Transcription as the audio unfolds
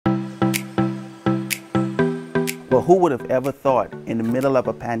But who would have ever thought in the middle of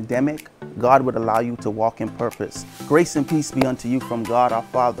a pandemic, God would allow you to walk in purpose? Grace and peace be unto you from God our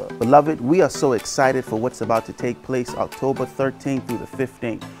Father. Beloved, we are so excited for what's about to take place October 13th through the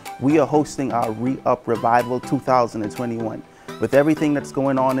 15th. We are hosting our Re-Up Revival 2021. With everything that's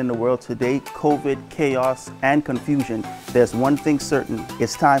going on in the world today, COVID, chaos, and confusion, there's one thing certain: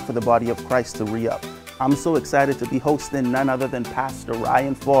 it's time for the body of Christ to re-up. I'm so excited to be hosting none other than Pastor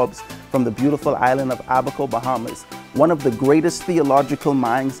Ryan Forbes from the beautiful island of Abaco, Bahamas, one of the greatest theological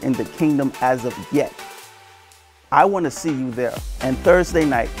minds in the kingdom as of yet. I want to see you there. And Thursday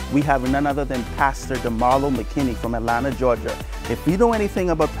night, we have none other than Pastor DeMarlo McKinney from Atlanta, Georgia. If you know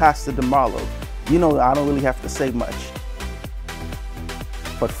anything about Pastor DeMarlo, you know I don't really have to say much.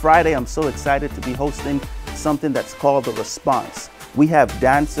 But Friday, I'm so excited to be hosting something that's called The Response. We have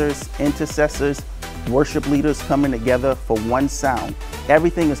dancers, intercessors, worship leaders coming together for one sound.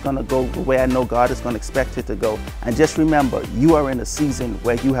 Everything is going to go the way I know God is going to expect it to go. And just remember, you are in a season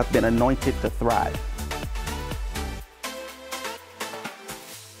where you have been anointed to thrive.